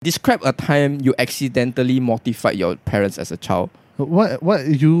Describe a time you accidentally mortified your parents as a child. What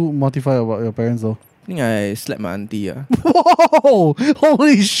you mortify about your parents though? I think I slapped my auntie. Whoa!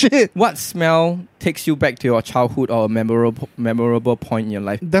 Holy shit! What smell takes you back to your childhood or a memorable point in your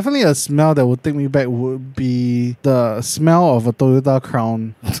life? Definitely a smell that would take me back would be the smell of a Toyota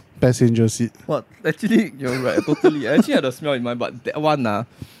Crown passenger seat. What? Actually, you're right. Totally. I actually had a smell in mind, but that one, the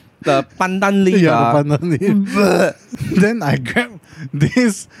pandan leaf. Yeah, the pandan leaf. Then I grabbed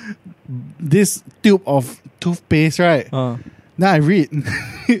this tube of toothpaste, right? Then I read.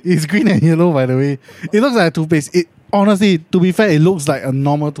 It's green and yellow, by the way. It looks like a toothpaste. It honestly, to be fair, it looks like a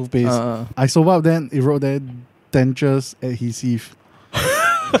normal toothpaste. I soap up, then it wrote there, dentures adhesive.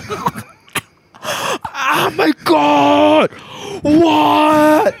 Oh my god!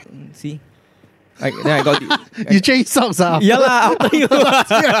 What? See? Then I got you changed socks after? Yeah lah, after you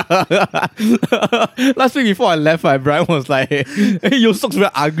last week before I left, Brian was like, hey, your socks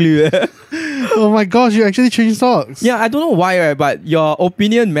very ugly. Oh my gosh, you actually changed socks. Yeah, I don't know why, right, but your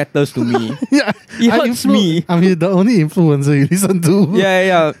opinion matters to me. Yeah, it hurts me. I mean, the only influencer you listen to.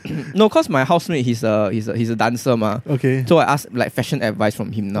 Yeah. No, cause my housemate, he's a dancer, ma. Okay. So I asked like fashion advice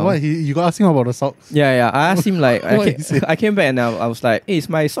from him now. What? You got ask him about the socks? Yeah. I asked him like, I came back and I was like, hey, is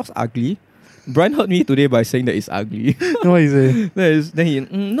my socks ugly? Brian hurt me today by saying that it's ugly. What is it? Then he,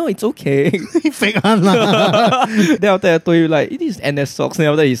 no, it's okay. He fake one lah. Then after I told you like, it is NS socks. Then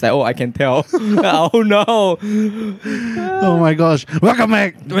after he's like, oh, I can tell. Oh no. Oh my gosh. Welcome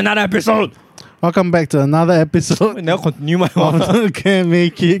back to another episode. Welcome back to another episode. I never continue my one. Can't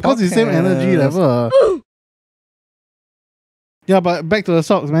make it. Because it's the same energy level. Yeah, but back to the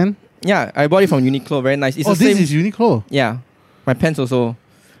socks, man. Yeah, I bought it from Uniqlo. Very nice. It's the this same. is Uniqlo? Yeah. My pants also.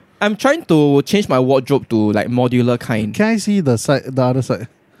 I'm trying to change my wardrobe to like modular kind. Can I see the other side?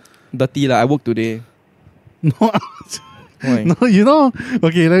 Dirty lah. I work today. No. Why? No, you know.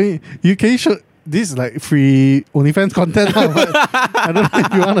 Okay, can you show this is like free OnlyFans content? But I don't know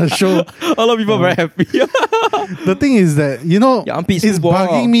if you want to show. A lot of people are very happy. The thing is that, you know, it's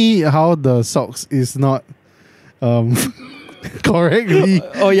bugging me how the socks is not correctly.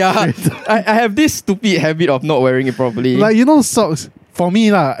 Oh yeah. I have this stupid habit of not wearing it properly. Like, you know, socks. For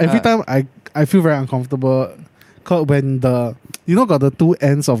me, every time I feel very uncomfortable when got the two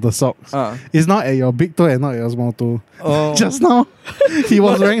ends of the socks. It's not at your big toe and not at your small toe. Oh. Just now, he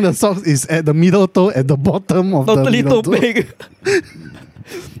was wearing the socks is at the middle toe at the bottom of the middle toe. Big.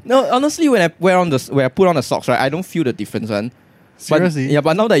 No, honestly, when I put on the socks, right, I don't feel the difference, man. Seriously?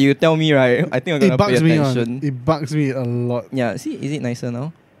 But now that you tell me, right, I think I'm gonna pay attention. It bugs me a lot. Yeah, see, is it nicer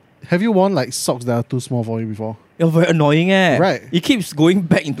now? Have you worn like socks that are too small for you before? You're very annoying, eh? Right. It keeps going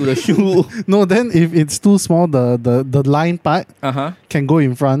back into the shoe. No, then if it's too small, the line part can go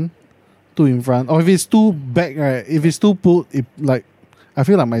in front. Or if it's too back, right? If it's too pulled, I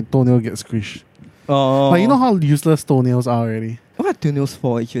feel like my toenail gets squished. Oh. Like, you know how useless toenails are already? What are toenails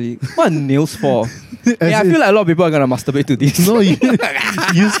for, actually? What are nails for? I feel like a lot of people are gonna masturbate to this. No,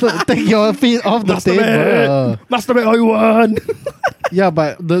 useless. Take your feet off the table. Masturbate all you want. Yeah,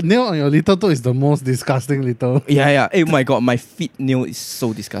 but the nail on your little toe is the most disgusting little. Yeah. Oh my god, my feet nail is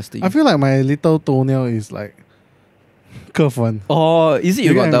so disgusting. I feel like my little toenail is like curved one. Oh, is it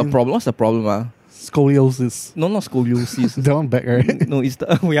you got the problem? What's the problem? Scoliosis. No, not scoliosis. That one back, right? No, it's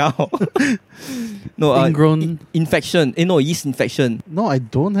the no ingrown infection. No, yeast infection. No, I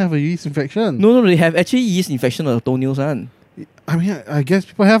don't have a yeast infection. No, they have actually yeast infection on the toenails, man. I mean, I guess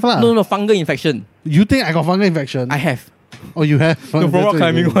people have lah. No, fungal infection. You think I got fungal infection? I have. Oh, you have? No, from rock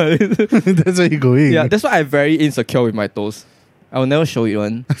climbing one. That's where you're going. Yeah, that's why I'm very insecure with my toes. I will never show it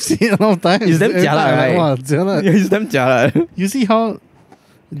one. I've seen it a lot of times. It's damn jialat, right? Wow, jialat. Yeah, it's damn jialat. You see how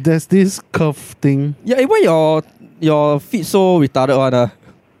there's this curve thing? Yeah, why your feet so retarded one?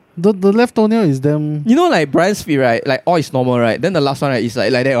 The left toenail is damn... You know, like Brian's feet, right? Like all is normal, right? Then the last one, right, is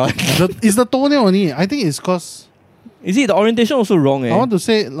like that one. It's the toenail only. I think it's cause... Is it the orientation also wrong? I want to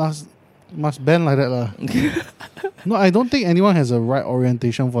say must bend like that lah. No, I don't think anyone has a right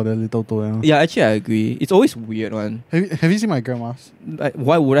orientation for their little toe. Yeah, actually I agree. It's always weird one. Have you seen my grandma's? Like,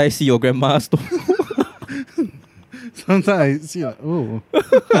 why would I see your grandma's toe? Sometimes I see like, oh.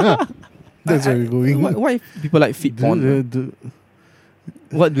 That's where we're going. Why people like feet porn?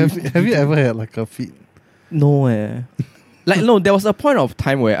 What have you ever had like a feet? No Like no, there was a point of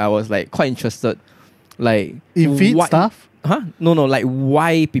time where I was like quite interested. Like in feet stuff? Huh? No, like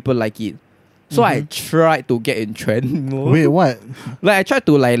why people like it. So I tried to get in trend. Wait, what? Like I tried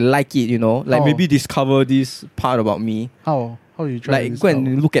to like it, you know? Like maybe discover this part about me. How How you try like go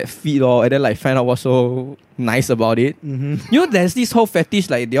and look at feet and then like find out what's so nice about it. You know, there's this whole fetish,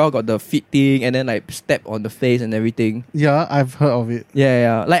 like they all got the feet thing and then like step on the face and everything. Yeah, I've heard of it.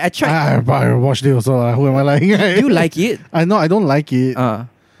 Yeah. Like I tried. I watched it also. Who am I lying? Do you like it? I know I don't like it.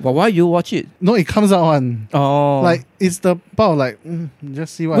 But why you watch it? No, it comes out on. Oh. Like it's the part of like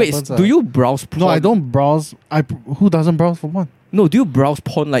just see what happens. Wait, do you browse porn? No, I don't browse. Who doesn't browse for porn? No, do you browse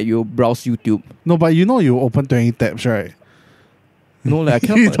porn like you browse YouTube? No, but you know you open 20 tabs, right? No, like I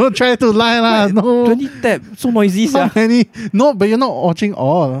can't. You don't try to lie lah. No. 20 tabs, so noisy. How many? No, but you're not watching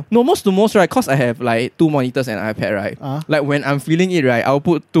all. No, most to most, right? Cause I have like 2 monitors and an iPad, right? Like when I'm feeling it, right, I'll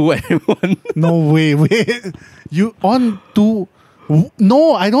put 2 and 1. No, wait. You on 2?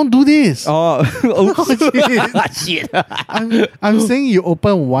 No, I don't do this. Oh, shit. I'm saying you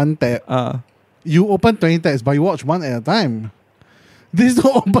open 1 tab. You open 20 tabs, but you watch 1 at a time. This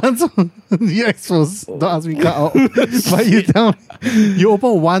don't open, so you expose. Don't ask me cut out. But you tell me, you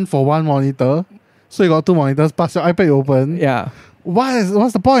open 1 for 1 monitor, so you got 2 monitors, plus your iPad you open. Yeah.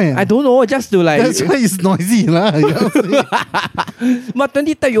 What's the point? I don't know, just to like... That's why it's noisy lah. But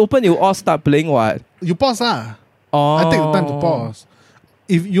 20 tab you open, you all start playing what? You pause lah. Oh. I take the time to pause.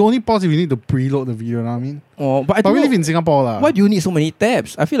 If you only pause if you need to preload the video, you know what I mean? Oh, but we live in Singapore lah. Why do you need so many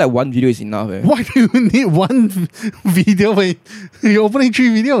tabs? I feel like 1 video is enough. Why do you need 1 video when you're opening 3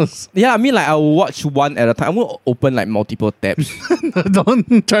 videos? Yeah, I mean like I'll watch 1 at a time. I won't open like multiple tabs.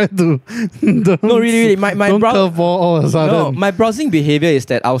 Don't try to. No, really. My don't curve all of a sudden. No, my browsing behavior is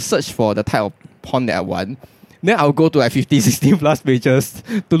that I'll search for the type of porn that I want. Then I'll go to like 50, 16 plus pages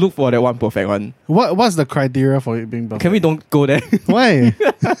to look for that one perfect one. What's the criteria for it being perfect? Can we don't go there? Why?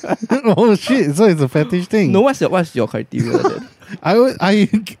 Oh shit! So it's a fetish thing. No, what's your criteria then? I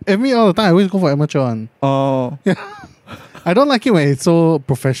every all the time I always go for amateur one. Oh. Yeah. I don't like it when it's so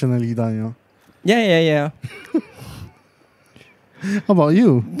professionally done, you know. Yeah. How about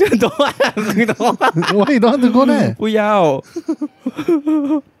you? Don't. Why you don't want to go there? 不要.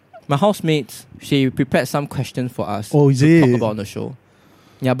 My housemates, she prepared some questions for us to talk about on the show.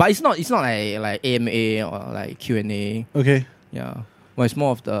 Yeah, but it's not like AMA or like Q&A. Okay. Yeah. Well, it's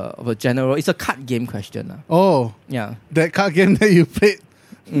more of a general. It's a card game question. Oh. Yeah. That card game that you played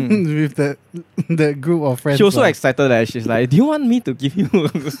with that group of friends. She was so excited that she's like, "Do you want me to give you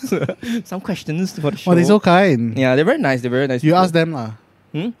some questions for the show?" Oh, they're so kind. Yeah, they're very nice. They're very nice. You ask them lah.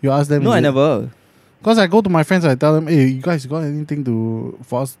 You ask them. No, I never. Because I go to my friends, I tell them, "Hey, you guys got anything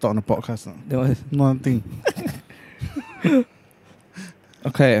for us to talk on the podcast?" Nothing.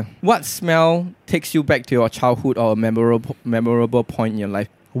 Okay. What smell takes you back to your childhood or a memorable point in your life?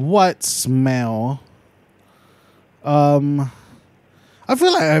 What smell? I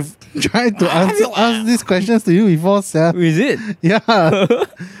feel like I've tried to ask these questions to you before, sir. Is it? Yeah.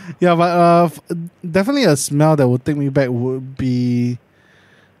 Yeah, but definitely a smell that would take me back would be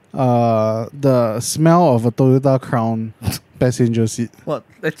the smell of a Toyota Crown passenger seat. What?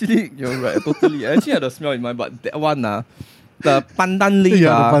 Actually, you're right. Totally. I actually had a smell in mind, but that one, the pandan leaf.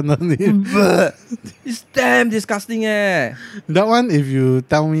 Yeah, the pandan leaf. It's damn disgusting, eh. That one, if you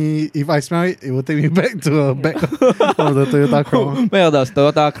tell me, if I smell it, it will take me back to the back of the Toyota Crown. Well, the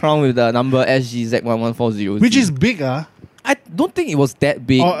Toyota Crown with the number SGZ1140. Which is big, I don't think it was that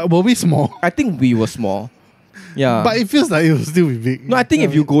big. Or were we small? I think we were small. Yeah. But it feels like it will still be big. No, I think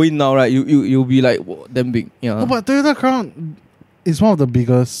if you go in now, right, you'll be like, whoa, damn big. Yeah. No, but Toyota Crown is one of the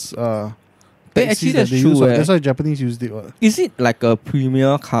biggest actually, that's true. That's why Japanese used it. What? Is it like a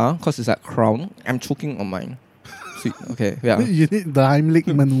premier car? Because it's like Crown. I'm choking on mine. Sweet. Okay, yeah. You need the Heimlich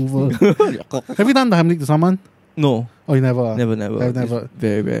maneuver. Have you done the Heimlich to someone? No. Oh, you never? Never. I've never. It's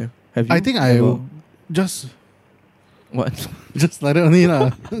very rare. Have you? I think I will just... What? Just like that only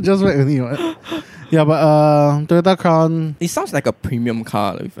lah. Just wait only. What? Yeah, but Toyota Crown... It sounds like a premium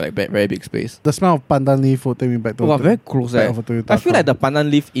car with like very big space. The smell of pandan leaf will take me back to... Oh, very gross. Of a Toyota I feel Crown. like the pandan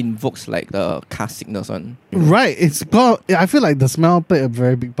leaf invokes like the car sickness one. Right. It's got... I feel like the smell played a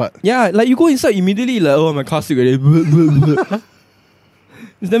very big part. Yeah, like you go inside immediately like, oh, my car sick already.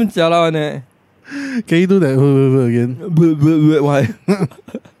 It's damn jialat one, eh. Can you do that again? Why?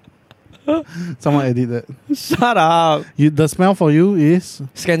 Someone edit that. Shut up. The smell for you is...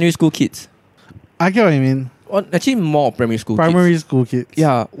 Secondary school kids. I get what you mean. Well, actually, more primary school Primary kids. school kids.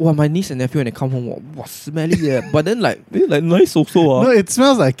 Yeah. Wow, my niece and nephew, when they come home, wow, smelly, yeah. But then, like nice also. No, it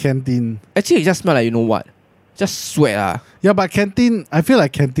smells like canteen. Actually, it just smells like, you know what? Just sweat. Yeah, but canteen, I feel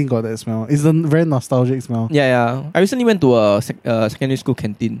like canteen got that smell. It's a very nostalgic smell. Yeah. I recently went to a secondary school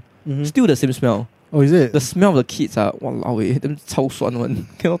canteen. Mm-hmm. Still the same smell. Oh, is it? The smell of the kids are, walao eh, them 超酸 one.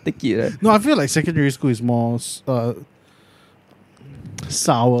 Cannot take it. No, I feel like secondary school is more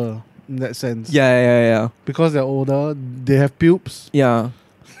sour in that sense. Yeah. Because they're older, they have pubes. Yeah.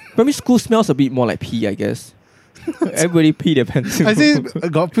 Primary school smells a bit more like pee, I guess. Everybody pee their pants. I say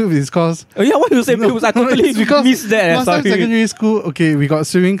got pubes is because... Oh yeah, why you say pubes? I totally missed that. Last time secondary school, okay, we got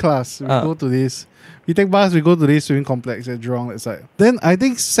swimming class. We go to this. We take bus, we go to this swimming complex at Jurong, that side. Then I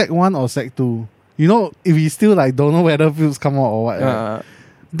think sec 1 or sec 2, you know, if we still like don't know whether pubes come out or what, right?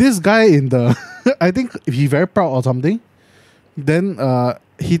 This guy in the... I think he very proud or something. Then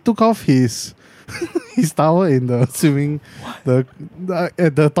he took off his towel in the swimming...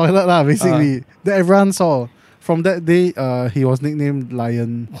 at the toilet lah, basically. That everyone saw. From that day, he was nicknamed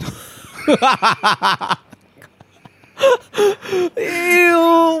Lion.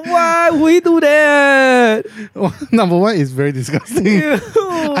 Ew, why would we do that? Number one is very disgusting. Ew.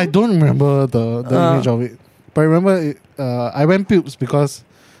 I don't remember the image of it. But I remember I went pubes because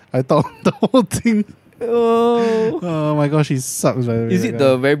I thought the whole thing... Oh my gosh, he sucks. Is it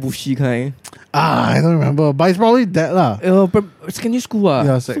the very bushy kind? I don't remember. But it's probably that lah. Secondary school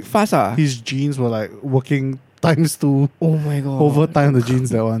yeah, so fast his genes were like working times 2. Oh my god. Over time the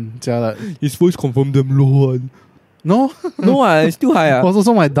genes that one. His voice confirmed them low one. No? No, it's still high. Was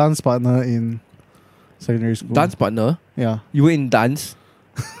also my dance partner in secondary school. Dance partner? Yeah. You were in dance?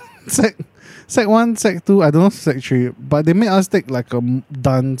 Sec 1, Sec 2, I don't know Sec 3, but they made us take like a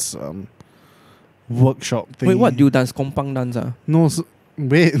dance workshop thing. Wait, what do you dance? Kompang dance? No,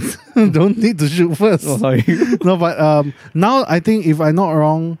 wait. Don't need to shoot first. Oh, sorry. No, but now I think if I'm not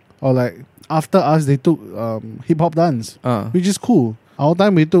wrong, or like after us, they took hip hop dance, which is cool. Our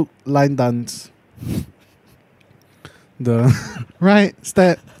time we took line dance. The right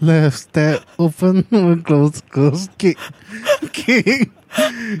step, left step, open, close, kick.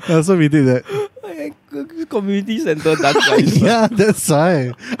 Yeah, so we did that. Community center dance. Yeah, that's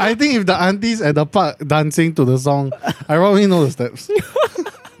why. I think if the aunties at the park dancing to the song, I probably know the steps.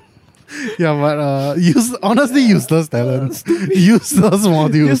 Yeah, but honestly useless talent. Useless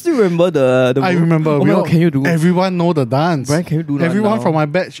module. You still remember the I remember. Oh, can you do? Everyone know the dance. Brian, can you do that? Everyone from my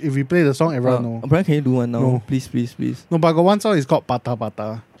batch, if we play the song, everyone know. Brian, can you do one now? No. Please. No, but I got one song, it's called Pata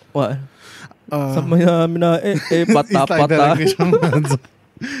Pata. What? Pata Pata.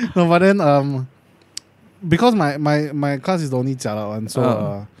 No, but then because my class is the only jialat one,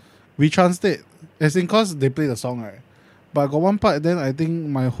 so we translate. As in, cause they play the song, right? But I got one part, then I think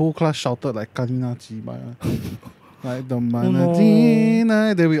my whole class shouted like Kanina Chiba. Like the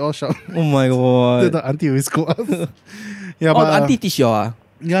Manadina, then we all shout. Oh my god. Then the auntie always scold us. Yeah, but the auntie teach you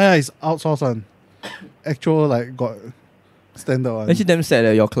Yeah, it's outsourced one. Actual like got standard one. Actually damn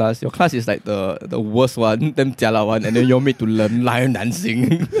sad your class. Your class is like the worst one, damn jialat one, and then you're made to learn lion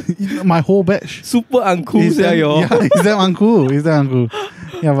dancing. My whole batch. Super uncool, Yeah, it's damn uncool.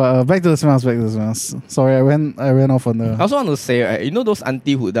 Yeah, but back to the smells. Sorry, I went off on the... I also want to say, right, you know those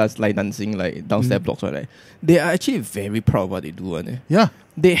auntie who does like dancing like downstairs blocks, right? They are actually very proud of what they do, one. Yeah.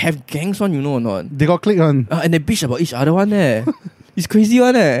 They have gangs on, you know or not? They got click on. And they bitch about each other one. It's crazy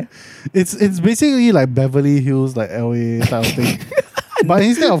one. It's basically like Beverly Hills, like LA type of thing. But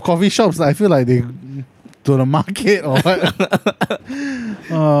instead of coffee shops, I feel like they to the market or what.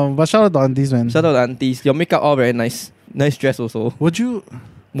 But shout out to aunties, man. Shout out to aunties. Your makeup all very nice. Nice dress also. Would you...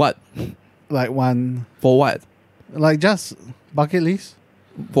 What? Like one... For what? Like just bucket list?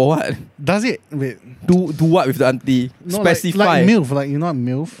 For what? Does it... Wait. Do what with the auntie? No, specify. Like MILF. Like, you know what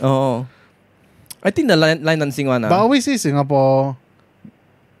MILF? Oh. I think the line dancing one. But I always say Singapore...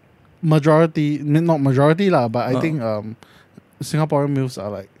 Majority... Not majority lah, but I think Singaporean MILFs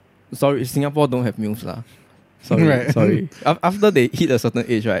are like... Sorry, Singapore don't have MILFs lah. Sorry, right. Sorry. After they hit a certain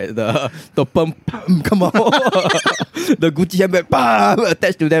age, right, the pump come out, the Gucci handbag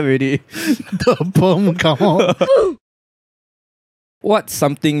attached to them already. The pump come out. What's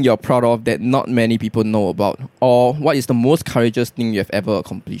something you're proud of that not many people know about, or what is the most courageous thing you have ever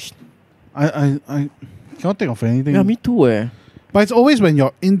accomplished? I cannot think of anything. Yeah, me too. But it's always when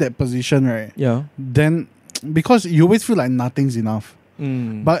you're in that position, right? Yeah. Then because you always feel like nothing's enough.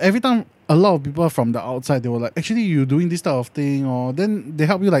 But every time a lot of people from the outside, they were like, actually you're doing this type of thing, or then they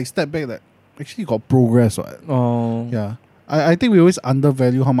help you like step back that actually got progress, right? Oh. Yeah. I think we always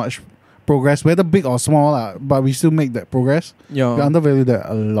undervalue how much progress, whether big or small, but we still make that progress. Yeah. We undervalue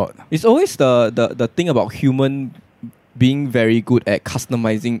that a lot. It's always the thing about human being very good at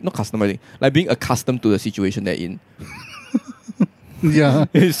like being accustomed to the situation they're in. Yeah.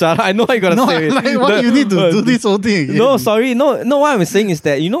 I know how you gotta say it. Like, what you need to do this whole thing again? No, sorry. No, what I'm saying is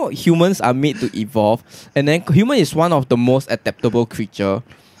that, humans are made to evolve, and then human is one of the most adaptable creature.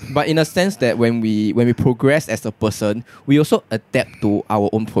 But in a sense that when we progress as a person, we also adapt to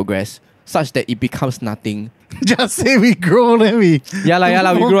our own progress. such that it becomes nothing. Just say we grow, then we... Yeah,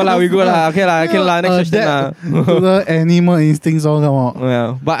 we grow. Okay, next question the animal instincts all come out.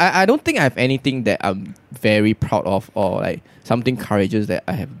 Yeah, but I don't think I have anything that I'm very proud of or like something courageous that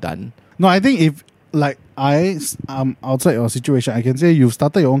I have done. No, I think if like outside your situation, I can say you've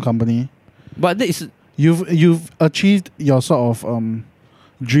started your own company. But that is... You've achieved your sort of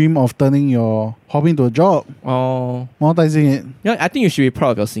dream of turning your hobby into a job. Oh. Monetizing it. Yeah, I think you should be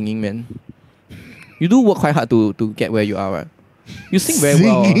proud of your singing, man. You do work quite hard to get where you are, right? You sing very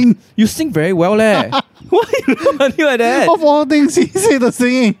well. You sing very well, leh. Why you look at you like that? Of all things, he said the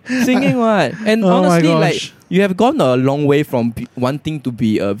singing. Singing what? And honestly, like, you have gone a long way from wanting to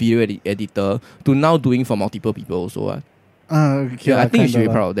be a video editor to now doing for multiple people also. Okay, I think you should be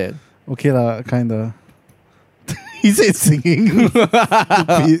proud of that. Okay, kinda. He said singing.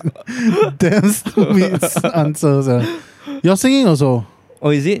 Stupid. Damn stupid answers. You're singing also? Oh,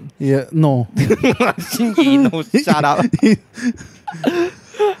 is it? Yeah, no. No, shut up.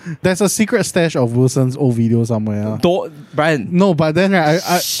 There's a secret stash of Wilson's old video somewhere. Brian. No, but then I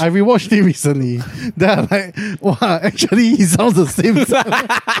rewatched it recently. Then I'm like, wow, actually he sounds the same.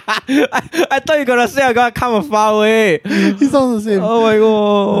 I thought you were gonna say I gotta come far away. He sounds the same. Oh my god.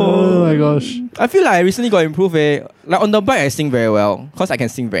 Oh my gosh. I feel like I recently got improved. Like on the bike I sing very well because I can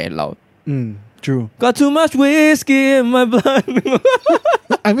sing very loud. True. Got too much whiskey in my blood.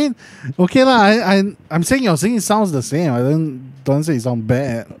 I mean, okay lah. I'm saying your singing sounds the same. I don't say it sounds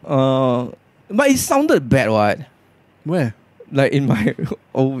bad. But it sounded bad, what? Where? Like in my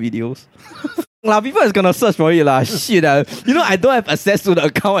old videos. People is gonna search for it lah. Shit You know I don't have access to the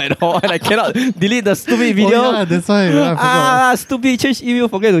account at all, and I cannot delete the stupid video. Oh yeah, that's why. Stupid. Change email.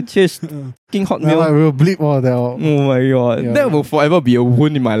 Forget to change. King Hotmail. Yeah, we'll bleep all that out. Oh my god, yeah. That will forever be a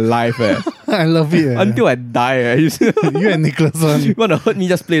wound in my life. I love it. Until I die. You and Nicholas one. You wanna hurt me?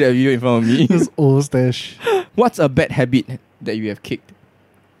 Just play that video in front of me. This old stash. What's a bad habit that you have kicked?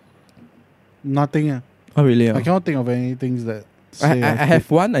 Nothing. Oh really? I cannot think of any things that. I have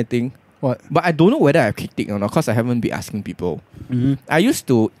one, I think. What? But I don't know whether I've kicked it or not because I haven't been asking people. I used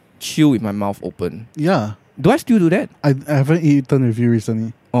to chew with my mouth open. Yeah. Do I still do that? I haven't eaten with you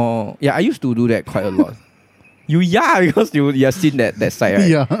recently. Oh, yeah, I used to do that quite a lot. Because you have seen that side, right?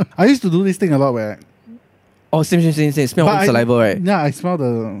 Yeah. I used to do this thing a lot where... Oh, same. Smell own saliva, right? Yeah, I smell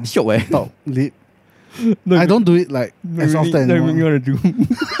the... Shiok, top lip. I don't do it like as often anymore.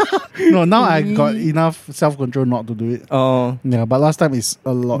 No, now I got enough self-control not to do it. Oh. Yeah, but last time it's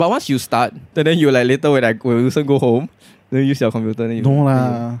a lot. But once you start, then you like later when Wilson go home, then you use your computer. Then you no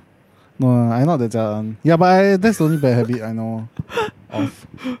lah. No, I'm not that jalan. Yeah, but that's the only bad habit I know of.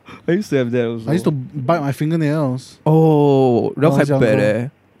 I used to have that also. I used to bite my fingernails. Oh, that's quite bad eh.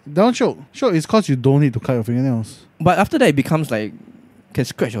 That one show it's cause you don't need to cut your fingernails. But after that it becomes like, can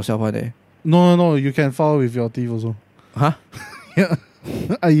scratch yourself on there. No, you can file with your teeth also. Huh? Yeah.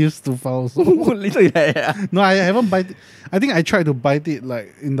 I used to file also. No, I haven't bite it. I think I tried to bite it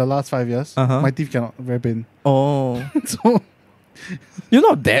like in the last 5 years. My teeth cannot, very pain. Oh. So you're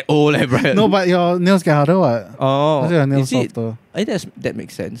not that old, Brian. No, but your nails get harder, what? Oh. Your nails softer. I think that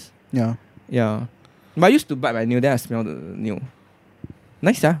makes sense. Yeah. Yeah. But I used to bite my nail, then I smell the nail.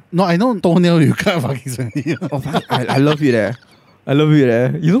 Nice, yeah. No, I know toenail you cut fucking smelly. Oh, I love it there.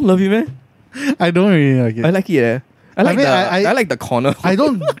 You don't love it, man? I don't really like it. I like it, I like the corner. I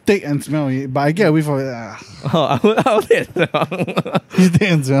don't take and smell it, but I get away from it. Oh, I'll take and smell. You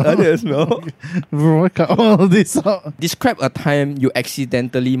take and smell? I take and smell. Bro, cut all this out. Describe a time you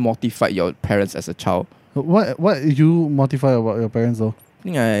accidentally mortified your parents as a child. What you mortify about your parents though? I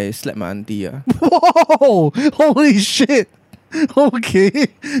think I slapped my auntie. Whoa! Holy shit! Okay.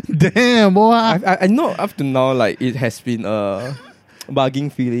 Damn, boy. I know up to now, like, it has been a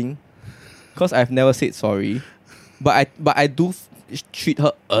bugging feeling. Because I've never said sorry. But I do treat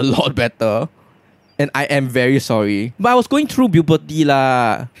her a lot better. And I am very sorry. But I was going through puberty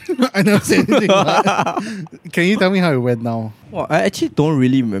lah. I never said anything. Can you tell me how it went now? Well, I actually don't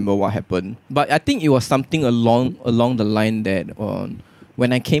really remember what happened. But I think it was something along the line that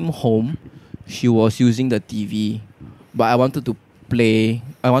when I came home, she was using the TV. But I wanted to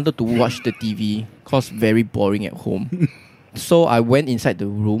watch the TV because very boring at home. So I went inside the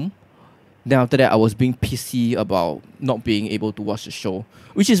room. Then after that, I was being pissy about not being able to watch the show,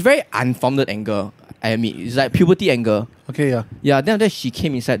 which is very unfounded anger. I admit, it's like puberty anger. Okay, yeah. Yeah, then after that, she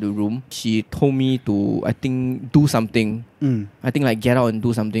came inside the room. She told me to, I think, do something. I think like get out and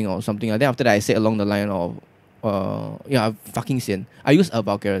do something or something. Then after that, I said along the line of, fucking sian. I used a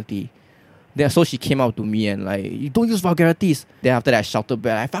vulgarity. Then so she came out to me and like, you don't use vulgarities. Then after that, I shouted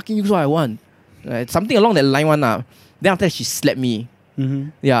back, I fucking use what I want. Something along that line one. Then after that, she slapped me.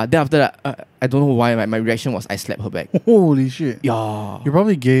 Yeah, then after that, I don't know why my reaction was I slapped her back. Holy shit. Yeah. You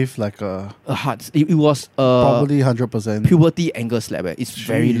probably gave like a hard. It was probably 100% puberty anger slap. It's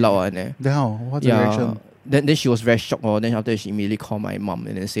very loud. Then how? What's the reaction? Then she was very shocked. Then after she immediately called my mom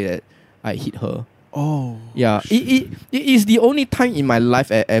and then say that I hit her. Oh. Yeah. It is the only time in my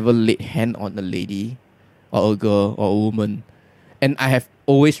life I ever laid hand on a lady or a girl or a woman. And I have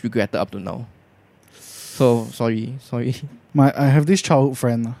always regretted up to now. So sorry. I have this childhood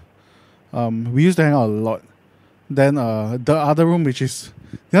friend. We used to hang out a lot. Then the other room, which is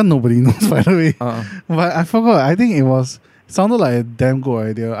nobody knows, by the way. But I forgot. I think it sounded like a damn good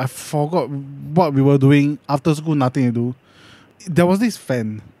idea. I forgot what we were doing after school. Nothing to do. There was this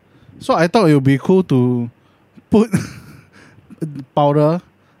fan, so I thought it would be cool to put powder.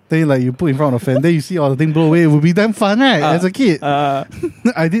 Then like you put in front of the fan. Then you see all the thing blow away. It would be damn fun, right? As a kid, I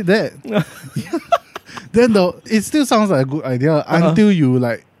did that. Then it still sounds like a good idea until you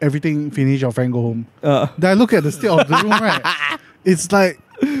like everything finish, your friend go home. Then I look at the state of the room, right? It's like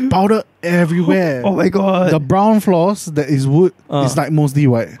powder everywhere. Oh my god! The brown floors that is wood is like mostly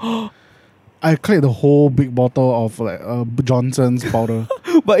white. I cleared the whole big bottle of like Johnson's powder.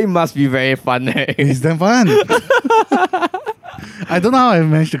 But it must be very fun, eh? It's damn fun. I don't know how I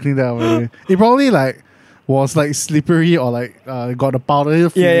managed to clean that up. It probably like was like slippery or like got the powder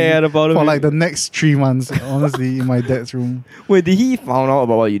the powder for like the next 3 months, honestly, in my dad's room. Wait, did he found out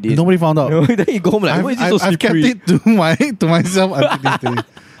about what you did? Nobody found out. Then you go home like, why is it so slippery? I've kept it to myself until this day.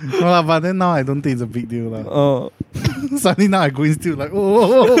 No, but then now I don't think it's a big deal. Suddenly now I go in still like,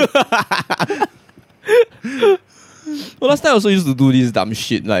 oh. Well, last time I also used to do this dumb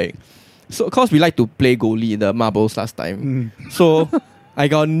shit, like, so cause we like to play goalie in the marbles last time. So I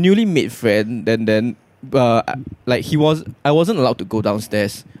got a newly made friend, then like I wasn't allowed to go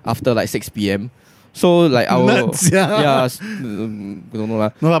downstairs after like 6 p.m. So like I will, don't know lah.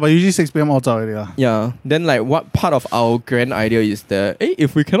 No lah, but usually 6 p.m. outside already lah. Yeah. Then like what part of our grand idea is that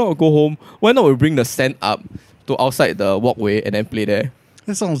if we cannot go home, why not we bring the sand up to outside the walkway and then play there?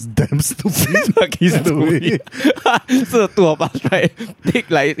 That sounds damn stupid. Stupid. So the two of us, right,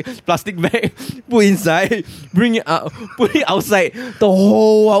 take like plastic bag, put inside, bring it out, put it outside the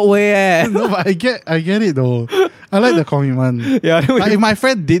whole walkway. No, but I get it though. I like the commitment. Yeah. Like if my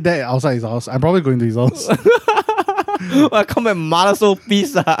friend did that outside his house, I'm probably going to his house. I come and mother so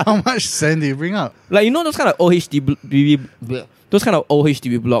pissed. How much sand did you bring up? Like, you know those kind of old HDB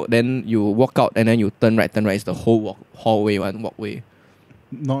block, then you walk out and then you turn right, it's the whole walkway.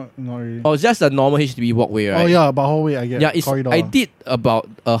 Not really. Oh, it's just a normal HDB walkway, right? Oh yeah, about hallway I get. Yeah, I did about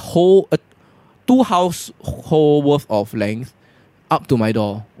a 2 household worth of length up to my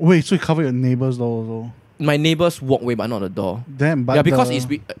door. Wait, so you cover your neighbor's door also? My neighbor's walkway, but not the door. Damn, but yeah, because it's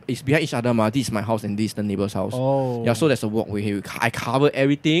behind each other, This is my house and this is the neighbor's house. Oh. Yeah, so there's a walkway here. I cover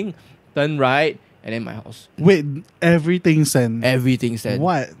everything, turn right, and then my house. Wait, everything sand? Everything sand.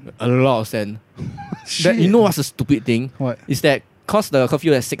 What? A lot of sand. You know what's the stupid thing? What? Is that cause the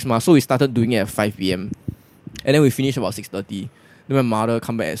curfew at 6 so we started doing it at 5 p.m. And then we finished about 6:30. Then my mother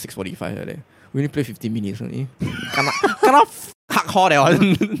come back at 6:45 like that. We only play 15 minutes only. Kinda hardcore that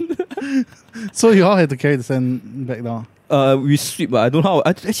one. So you all had to carry the sand back down? We sweep, but I don't know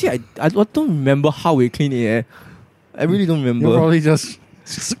how. I don't remember how we clean it. I really don't remember. You probably just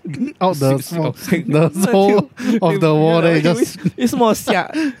out the hole of the wall there. It's more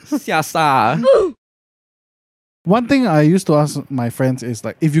下沙. One thing I used to ask my friends is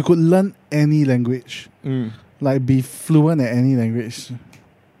like, if you could learn any language, like be fluent at any language,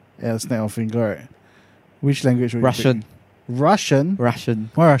 at a snap of finger, right? Which language would Russian. you pick? Russian? Russian.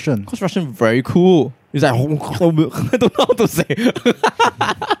 Why Russian? Because Russian very cool. It's like, I don't know how to say.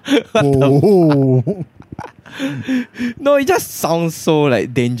 Oh. No, it just sounds so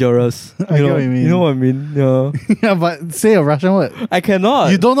like dangerous. I get what you mean. You know what I mean? Yeah. Yeah, but say a Russian word. I cannot.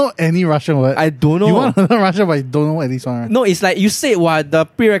 You don't know any Russian word? I don't know. You want to learn Russian, but you don't know at least one, right? No, it's like you said what the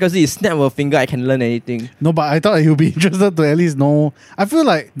prerequisite is snap of a finger, I can learn anything. No, but I thought you'd be interested to at least know. I feel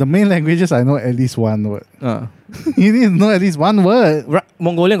like the main languages, I know at least one word. You need to know at least one word.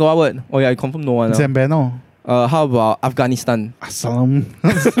 Mongolian got what word? Oh yeah, I confirm no one. Zambano. How about Afghanistan? Assam.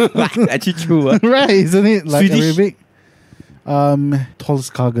 Actually true. Right, isn't it? Like Swedish. Arabic.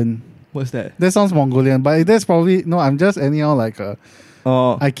 Tolskagen. What's that? That sounds Mongolian, but that's probably no. I'm just anyhow like a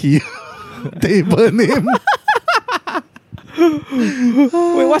IKEA table name.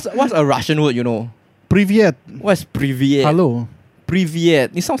 Wait, what's a Russian word? You know? Privyet. What's privyet? Hello.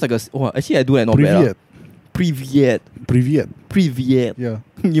 Privyet. It sounds like a. Oh, actually, I do that not bad. Privyet. Privyet. Privyet. Yeah.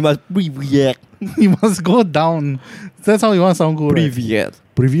 You must privyet. You must go down. That's how you want to sound good. Privyet.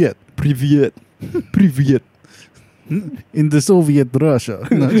 Privyet. Privyet. Privyet. In the Soviet Russia.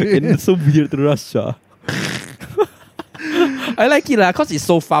 In the Soviet Russia. I like it because it's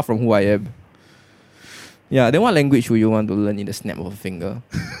so far from who I am. Yeah, then what language would you want to learn in the snap of a finger?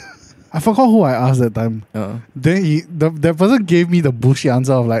 I forgot who I asked that time. Then that person gave me the bullshit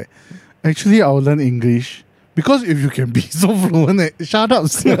answer of like, actually I'll learn English. Because if you can be so fluent, shut up.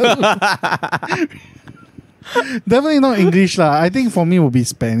 Definitely not English lah. I think for me it would be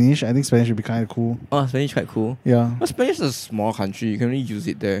Spanish. I think Spanish would be kind of cool. Oh, Spanish quite cool. Yeah. But Spanish is a small country. You can only use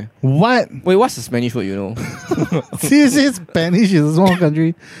it there. What? Wait, what's the Spanish word you know? Seriously, Spanish is a small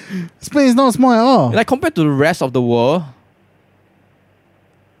country. Spain is not small at all. Like compared to the rest of the world.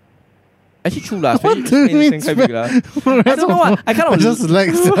 Actually, true lah. What do you mean? Quite big lah. I don't know what. I kind of just like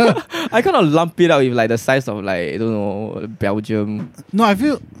I kind of lump it out with like the size of like I don't know Belgium. No, I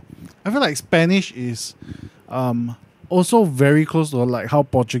feel like Spanish is also very close to like how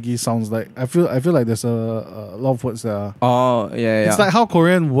Portuguese sounds like. I feel like there's a lot of words that are. Oh yeah. It's like how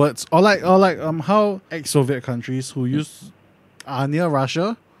Korean words or like how ex-Soviet countries who are near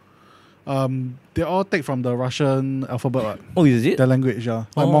Russia. They all take from the Russian alphabet. Right? Oh, is it? The language, yeah.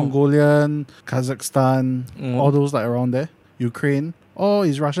 Like Mongolian, Kazakhstan, all those like around there. Ukraine. Oh,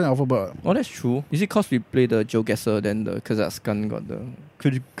 it's Russian alphabet. Oh, that's true. Is it because we play the GeoGuessr, then the Kazakhstan got the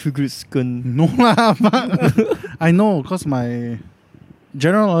Kyrgyzstan? No lah, but I know because my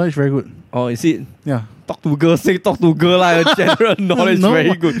general knowledge very good. Oh, is it? Yeah. Talk to girl, say talk to girl like general knowledge no,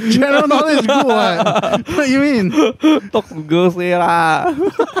 very good. General knowledge good what? What you mean? Talk to girl say lah.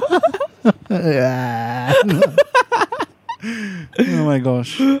 Oh my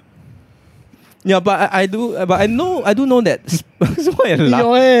gosh. Yeah, but I do know that. Why you laugh?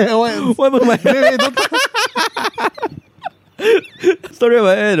 Why am I? Sorry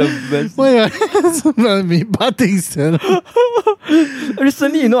about that. The best. Why me butting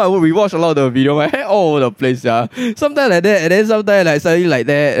Recently, we watch a lot of the video. My hair all over the place, yeah. Sometimes like that, and then sometimes like suddenly like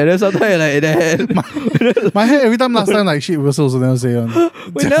that, and then sometimes like that. My hair every time last time like shit. We also never say on.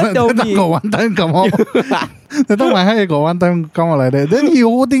 Wait, never tell me. Got one time come out. That time my hair got one time come out like that. Then he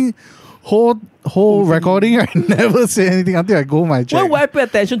whole recording, I never say anything until I go my check. Why would I pay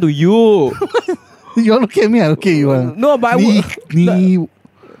attention to you? You look at me, I look at you. No, but I would.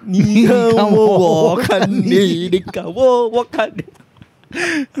 你看我，我看你，你看我，我看你。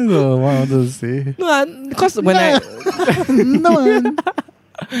No, what I want to say? No, because when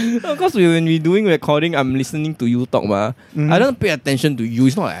because when we doing recording, I'm listening to you talk, ma. I don't pay attention to you.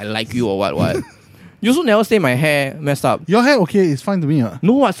 It's not like I like you or what. You also never say my hair messed up. Your hair okay? It's fine to me.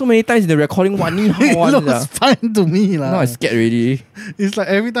 No, so many times in the recording, it looks fine to me. Now I'm scared already. It's like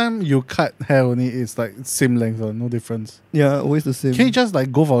every time you cut hair only, it's like same length, no difference. Yeah, always the same. Can you just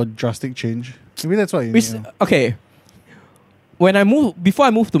like go for a drastic change? Maybe that's what you need. Okay. Before I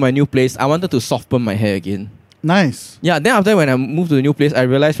moved to my new place, I wanted to soft perm my hair again. Nice. Yeah, then after when I moved to the new place, I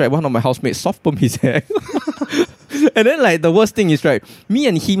realized, right, one of my housemates soft perm his hair. And then like the worst thing is, right, me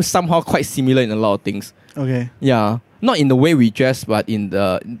and him somehow quite similar in a lot of things. Okay. Yeah. Not in the way we dress, but in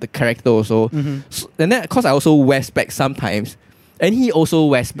the character also. Mm-hmm. So, and then because I also wear specs sometimes. And he also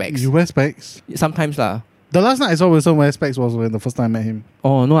wears specs. You wear specs? Sometimes lah. The last night I saw Wilson wear specs was when the first time I met him.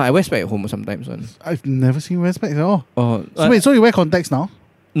 Oh no, I wear specs at home sometimes. I've never seen you wear specs at all. Wait, so you wear contacts now?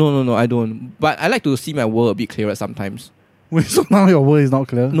 No, I don't. But I like to see my world a bit clearer sometimes. Wait, so now your world is not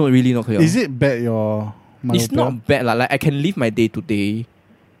clear? No, really not clear. Is it bad your myopia? It's not bad lah. Like I can live my day to day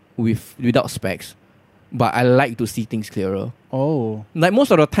without specs. But I like to see things clearer. Oh. Like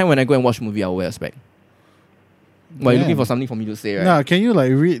most of the time when I go and watch a movie, I'll wear a spec. But you're looking for something for me to say, right? Nah, can you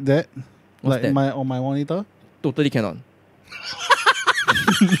like read that? What's like that? on my monitor? Totally cannot.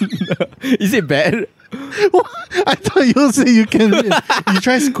 Is it bad? I thought you said you can read. You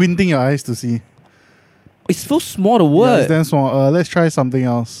try squinting your eyes to see. It's so small, the word. Yeah, it's damn small. Let's try something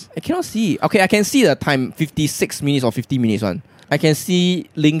else. I cannot see. Okay, I can see the time, 56 minutes or 50 minutes one. I can see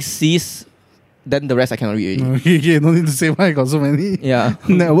link C's. Then the rest I cannot read already. Okay, no need to say why I got so many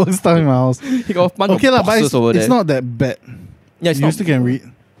network stuff in my house. He got a bunch of boxes over there. It's not that bad. Yeah, you still can read.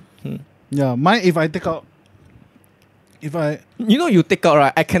 Yeah, mine if I take out. You take out,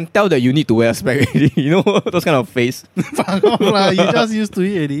 right? I can tell that you need to wear a spec already. You know those kind of face. Fuck off lah, you just used to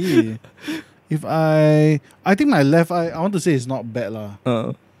it already. If I think my left eye, I want to say it's not bad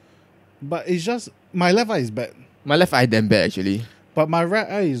lah. But it's just my left eye is bad. My left eye damn bad actually. But my right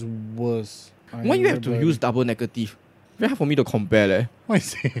eye is worse. Why you have to use double negative? Very hard for me to compare leh. What you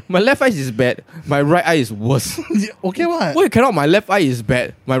say? My left eye is bad. My right eye is worse. Okay, what? Why you cannot? My left eye is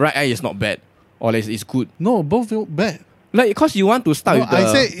bad. My right eye is not bad. Or it's good. No, both feel bad. Like because you want to start with the...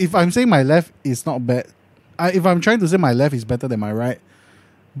 I say if I'm saying my left is not bad, if I'm trying to say my left is better than my right,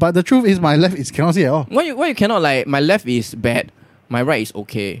 But the truth is, my left is cannot see at all. Why you cannot like my left is bad, my right is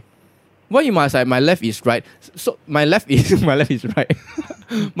okay? Why you must like my left is right? So my left is my left is right.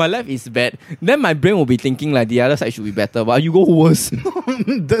 My left is bad. Then my brain will be thinking like the other side should be better, but you go worse.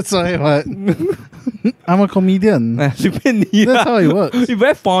 That's why what? I'm a comedian. That's how it works. You're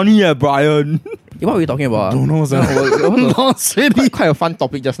very funny, Brian. What were we talking about? Don't know, sir. Quite a fun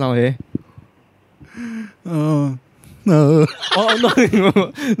topic just now, eh? No. Oh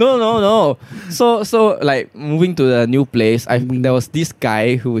no. So like moving to the new place, there was this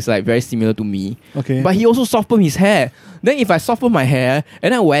guy who was like very similar to me. Okay. But he also soft perm his hair. Then if I soft perm my hair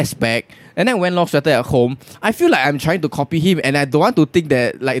and then wear spec and then wear long sweater at home, I feel like I'm trying to copy him, and I don't want to think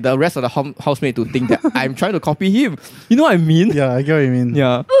that like the rest of the housemate to think that I'm trying to copy him. You know what I mean? Yeah, I get what you mean.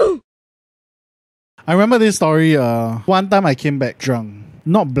 Yeah. I remember this story. One time I came back drunk,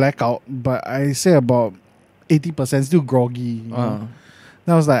 not blackout, but I say about 80% still groggy. You know?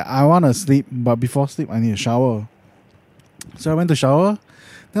 Then I was like, I want to sleep, but before sleep, I need a shower. So I went to shower.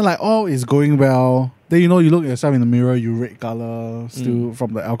 Then like all is going well. Then you look at yourself in the mirror, you red color still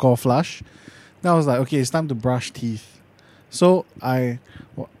from the alcohol flush. Then I was like, okay, it's time to brush teeth. So I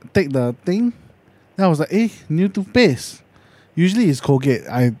take the thing. Then I was like, new toothpaste. Usually it's Colgate.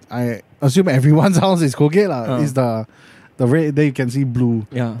 I assume everyone's house is Colgate lah. It's the red, then you can see blue.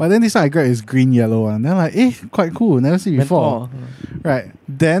 Yeah. But then this one I grabbed is green yellow one. Then I'm like, quite cool. Never seen before. Right.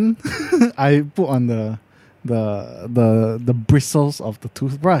 Then I put on the bristles of the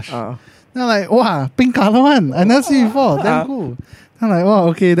toothbrush. Then I'm like, wow, pink color one. I never seen before. Damn cool. Then I'm like, wow,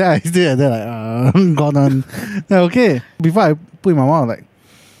 okay. Then I still like, gone on. Then okay. Before I put in my mouth, like,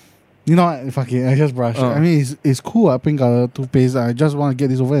 you know what? Fuck it. I just brush. I mean, it's cool. Pink color toothpaste. I just want to get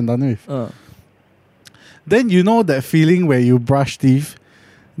this over and done with. Then you know that feeling where you brush teeth,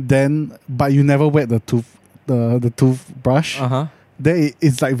 but you never wet the toothbrush. Then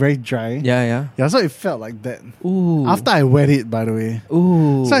it's like very dry. Yeah. Yeah, so it felt like that. Ooh. After I wet it, by the way.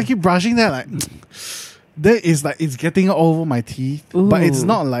 Ooh. So I keep brushing that like. Then it's like it's getting all over my teeth, but it's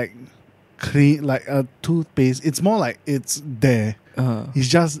not like clean like a toothpaste. It's more like it's there. It's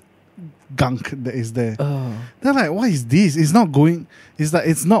just gunk that is there. Then I'm like, what is this? It's not going. It's like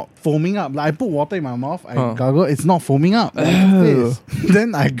it's not foaming up. Like I put water in my mouth, I gargle. It's not foaming up. Like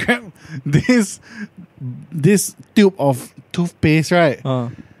then I grab this tube of toothpaste, right?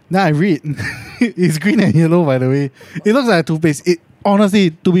 Then I read. It's green and yellow, by the way. It looks like a toothpaste. It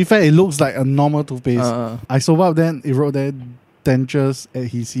honestly, to be fair, it looks like a normal toothpaste. I soap up. Then it wrote there, dentures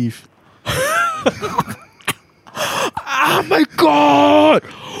adhesive. Oh my god!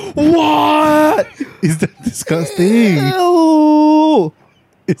 What? Is that disgusting? Ew.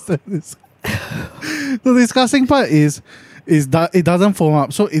 Is that the disgusting part is that it doesn't foam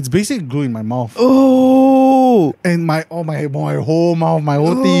up, so it's basically glue in my mouth. Oh, and my whole mouth, my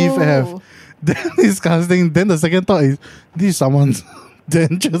whole teeth have. Then disgusting. Then the second thought is this is someone's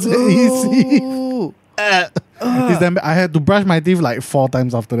dentures adhesive. I had to brush my teeth like 4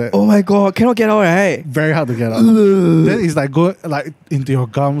 times after that. Oh my god, cannot get out, right? Very hard to get out. Then it's like go like into your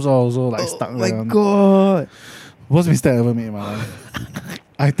gums also like stuck. Oh my god. Worst mistake I ever made in my life.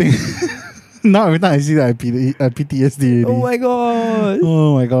 I think now every time I see that I PTSD already. Oh my god.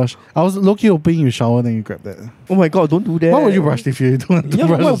 Oh my gosh. I was low-key hoping you shower then you grab that. Oh my god, don't do that. Why would you brush if you don't want to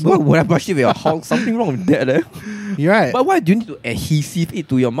brush? Why would I brush it with your house? Something wrong with that, eh? You're right. But why do you need to adhesive it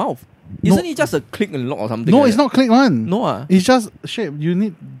to your mouth? Isn't it just a click and lock or something? No, it's not click one. No, it's just shape. You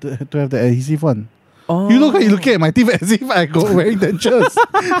need to have the adhesive one. Oh. You look at my teeth as if I go wearing dentures.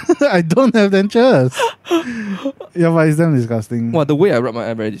 I don't have dentures. Yeah, but it's damn disgusting. Wow, the way I rub my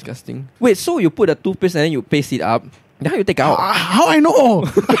eye very disgusting. Wait, so you put the toothpaste and then you paste it up. Then how you take out? How I know?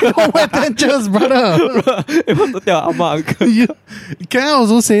 I don't wear dentures, brother. You have to tell Amma. Can I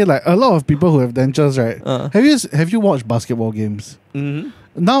also say like a lot of people who have dentures, right? Have you watched basketball games? Mm-hmm.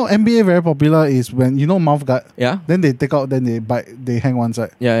 Now NBA very popular is when mouth guard. Yeah. Then they take out, then they bite, they hang one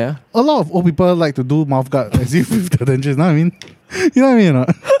side. Yeah. A lot of old people like to do mouth guard as if with the dentures. You know what I mean? You know what I mean or not?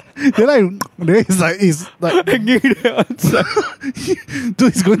 It's like hanging there one side.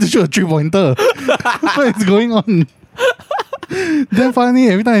 Dude, he's going to shoot a 3-pointer. What is going on? Damn funny.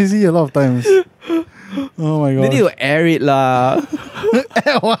 Every time I see a lot of times. Oh my god. They need to air it lah.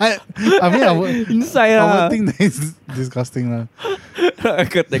 Air what? I mean, I would think that is disgusting lah.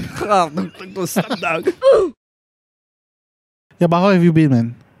 Yeah, but how have you been,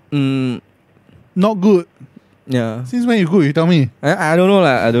 man? Not good. Yeah. Since when you good? You tell me. I don't know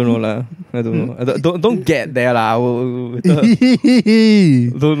lah. I don't know. Don't get there lah.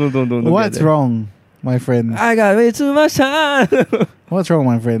 Don't. What's wrong, my friend? I got way too much time. What's wrong,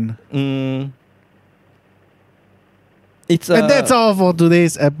 my friend? And that's all for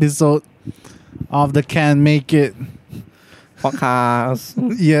today's episode of the Can Make It podcast.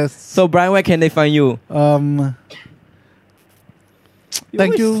 Yes. So Brian, where can they find you?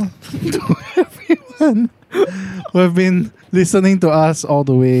 Thank you to everyone who have been listening to us all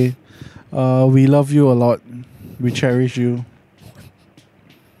the way. We love you a lot. We cherish you.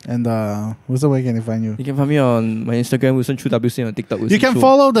 And Wilson, where can they find you? You can find me on my Instagram, Wilson2WC, on TikTok, Wilson. You can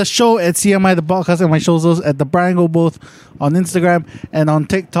follow the show at CMI the podcast and my shows at the Brian Go both on Instagram and on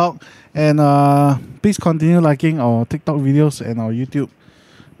TikTok. And please continue liking our TikTok videos and our YouTube.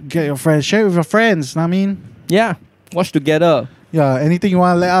 Get your friends, share it with your friends. Know what I mean? Yeah, watch together. Yeah, anything you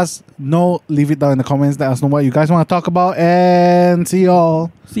want to let us know, leave it down in the comments. Let us know what you guys want to talk about. And see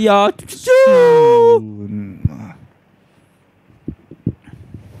y'all. See y'all. Soon.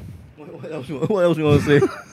 What else you want to say?